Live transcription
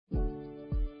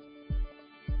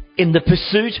In the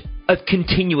pursuit of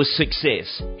continuous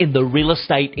success in the real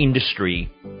estate industry,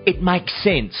 it makes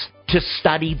sense to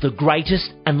study the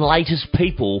greatest and latest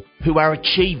people who are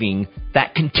achieving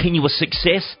that continuous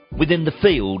success within the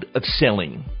field of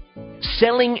selling.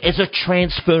 Selling is a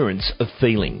transference of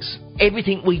feelings.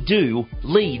 Everything we do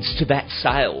leads to that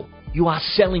sale. You are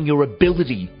selling your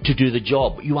ability to do the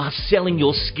job. You are selling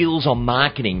your skills on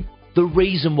marketing, the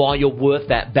reason why you're worth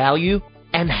that value,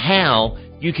 and how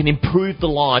you can improve the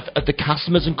life of the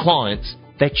customers and clients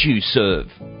that you serve.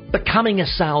 Becoming a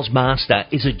sales master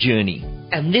is a journey,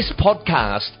 and this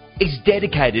podcast is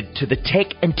dedicated to the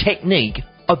tech and technique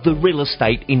of the real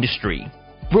estate industry.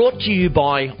 Brought to you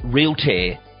by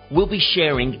Realtor, we'll be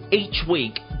sharing each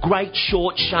week great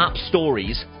short, sharp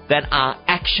stories that are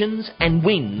actions and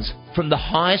wins from the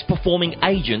highest performing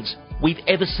agents we've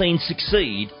ever seen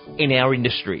succeed in our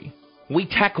industry. We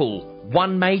tackle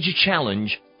one major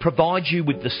challenge, provide you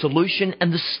with the solution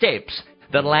and the steps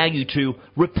that allow you to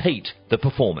repeat the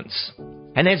performance.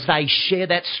 And as they share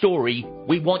that story,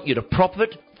 we want you to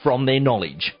profit from their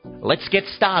knowledge. Let's get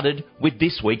started with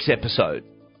this week's episode.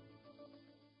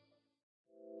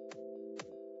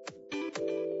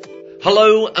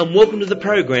 Hello and welcome to the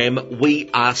program We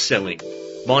Are Selling.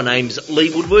 My name's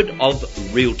Lee Woodward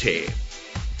of Realtor.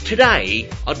 Today,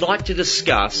 I'd like to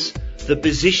discuss the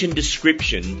position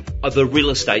description of a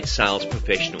real estate sales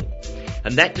professional.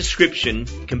 And that description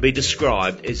can be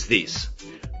described as this: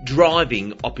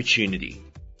 driving opportunity.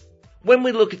 When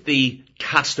we look at the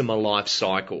customer life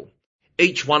cycle,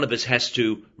 each one of us has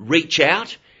to reach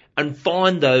out and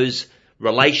find those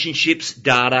relationships,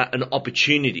 data and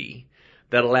opportunity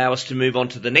that allow us to move on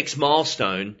to the next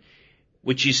milestone,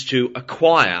 which is to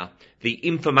acquire the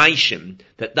information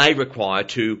that they require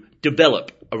to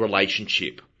develop a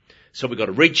relationship. So we've got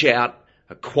to reach out,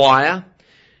 acquire,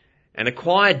 and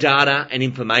acquire data and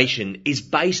information is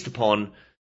based upon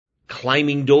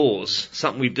claiming doors,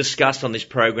 something we've discussed on this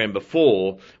program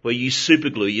before, where you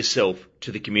superglue yourself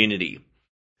to the community.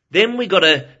 Then we've got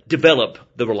to develop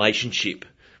the relationship,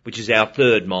 which is our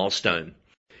third milestone.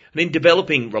 And in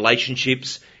developing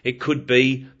relationships, it could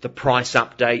be the price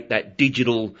update, that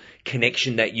digital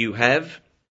connection that you have.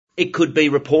 It could be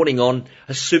reporting on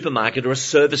a supermarket or a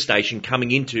service station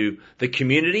coming into the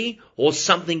community, or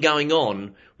something going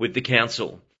on with the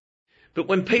council. But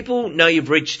when people know you've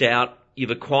reached out, you've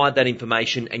acquired that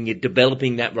information and you're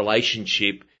developing that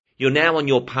relationship, you're now on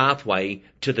your pathway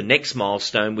to the next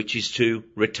milestone, which is to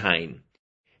retain.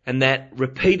 And that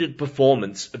repeated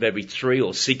performance of every 3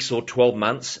 or 6 or 12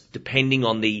 months, depending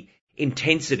on the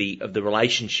intensity of the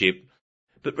relationship.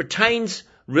 But retain's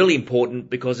really important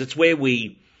because it's where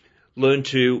we learn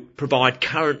to provide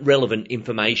current relevant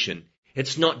information.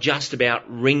 It's not just about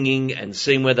ringing and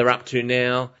seeing where they're up to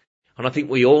now. And I think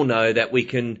we all know that we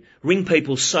can ring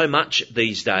people so much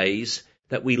these days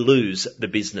that we lose the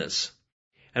business.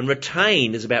 And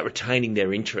retain is about retaining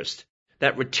their interest,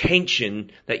 that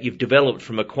retention that you've developed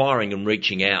from acquiring and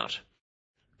reaching out.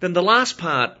 Then the last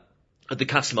part of the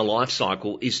customer life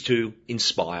cycle is to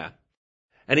inspire.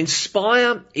 And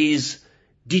inspire is,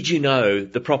 did you know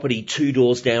the property 2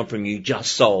 doors down from you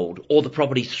just sold, or the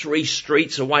property 3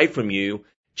 streets away from you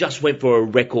just went for a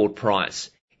record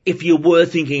price? If you were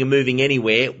thinking of moving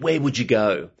anywhere, where would you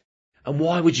go? And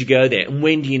why would you go there? And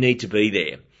when do you need to be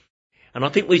there? And I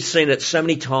think we've seen it so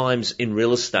many times in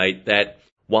real estate that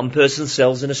one person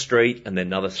sells in a street and then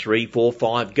another 3, 4,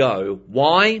 5 go.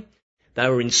 Why? They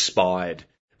were inspired.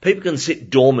 People can sit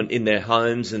dormant in their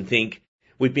homes and think,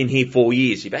 we've been here 4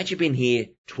 years. You've actually been here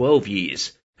 12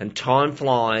 years. And time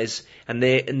flies, and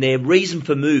their reason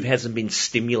for move hasn't been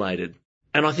stimulated.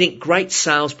 And I think great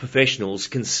sales professionals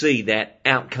can see that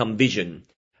outcome vision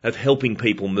of helping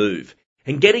people move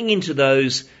and getting into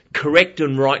those correct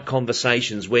and right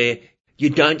conversations where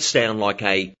you don't sound like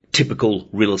a typical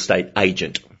real estate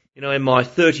agent. You know, in my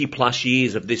 30 plus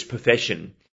years of this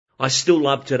profession, I still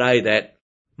love today that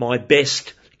my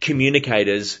best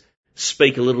communicators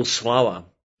speak a little slower.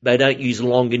 They don't use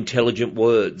long, intelligent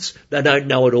words. They don't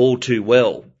know it all too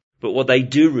well. But what they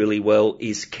do really well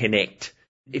is connect.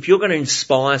 If you're going to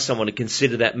inspire someone to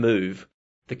consider that move,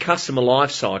 the customer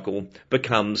life cycle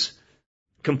becomes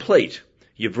complete.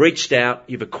 You've reached out,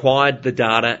 you've acquired the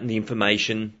data and the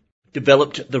information,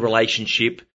 developed the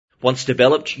relationship. Once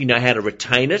developed, you know how to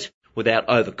retain it without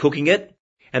overcooking it.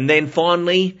 And then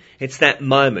finally, it's that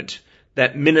moment,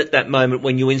 that minute, that moment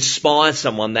when you inspire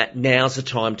someone that now's the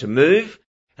time to move,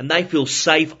 and they feel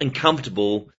safe and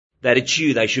comfortable that it's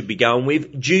you they should be going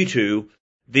with due to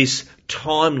this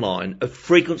timeline of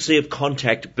frequency of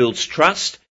contact builds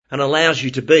trust and allows you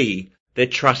to be their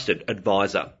trusted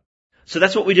advisor. So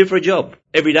that's what we do for a job.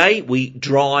 Every day we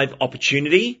drive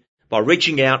opportunity by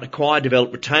reaching out, acquire,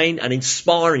 develop, retain, and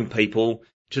inspiring people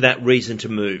to that reason to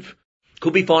move.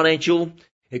 Could be financial,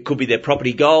 it could be their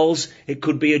property goals, it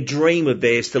could be a dream of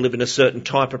theirs to live in a certain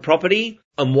type of property,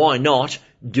 and why not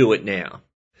do it now?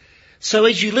 So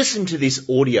as you listen to this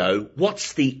audio,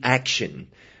 what's the action?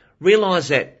 Realise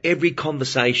that every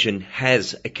conversation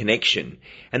has a connection,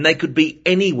 and they could be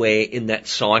anywhere in that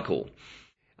cycle.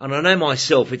 And I know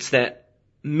myself, it's that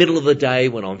middle of the day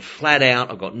when I'm flat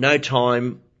out, I've got no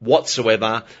time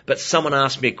whatsoever, but someone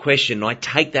asks me a question, and I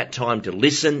take that time to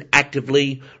listen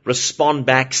actively, respond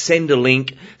back, send a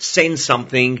link, send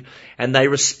something, and they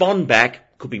respond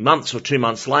back, could be months or 2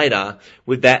 months later,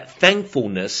 with that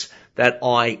thankfulness that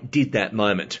I did that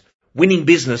moment. Winning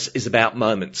business is about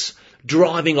moments.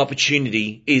 Driving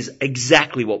opportunity is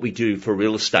exactly what we do for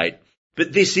real estate.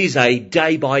 But this is a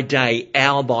day by day,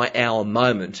 hour by hour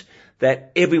moment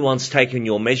that everyone's taken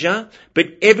your measure, but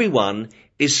everyone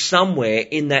is somewhere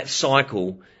in that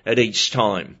cycle at each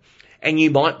time. And you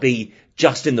might be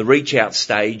just in the reach out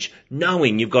stage,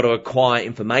 knowing you've got to acquire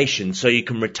information so you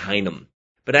can retain them.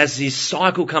 But as this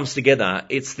cycle comes together,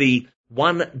 it's the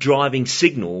one driving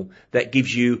signal that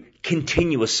gives you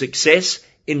continuous success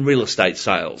in real estate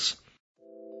sales.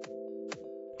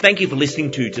 Thank you for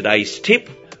listening to today's tip.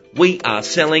 We are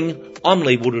selling. I'm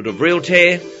Lee Woodward of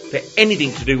Realtair. For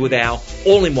anything to do with our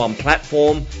all-in-one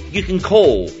platform, you can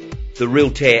call the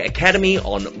Realtair Academy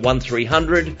on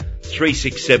 1300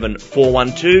 367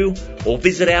 412 or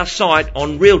visit our site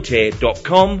on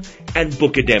realtair.com and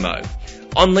book a demo.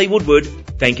 I'm Lee Woodward.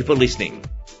 Thank you for listening.